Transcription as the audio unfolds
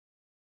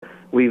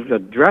We've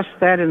addressed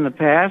that in the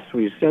past.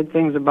 We've said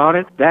things about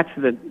it. That's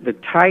the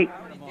tight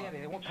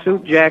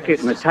suit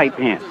jacket and the tight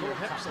pants,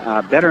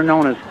 better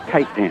known as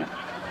tight pants.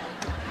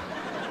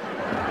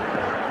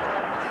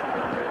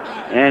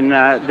 And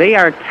they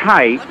are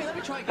tight,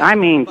 I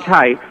mean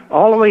tight,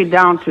 all the way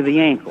down to the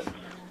ankles.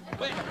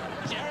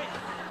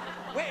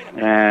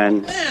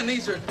 And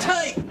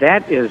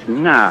that is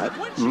not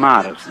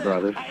modest,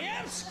 brothers.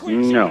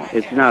 No,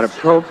 it's not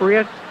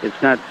appropriate.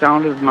 It's not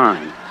sound of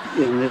mind.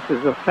 And this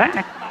is a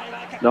fact.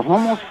 The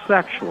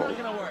homosexuals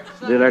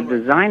that are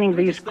designing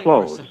these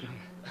clothes,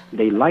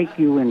 they like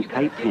you in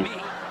tight pants.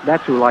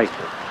 That's who likes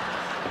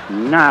it,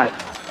 not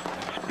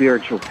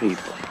spiritual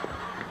people.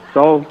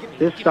 So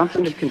this is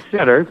something to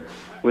consider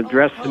with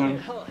dress and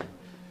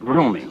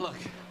grooming.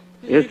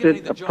 Is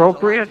it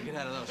appropriate?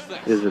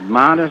 Is it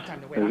modest?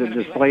 Does it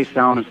display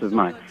soundness of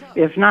mind?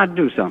 If not,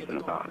 do something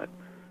about it.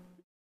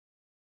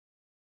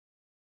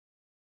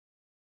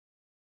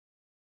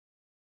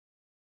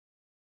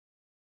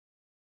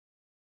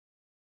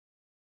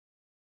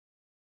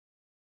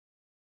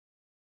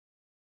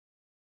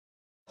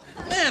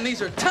 Man,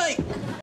 these are tight.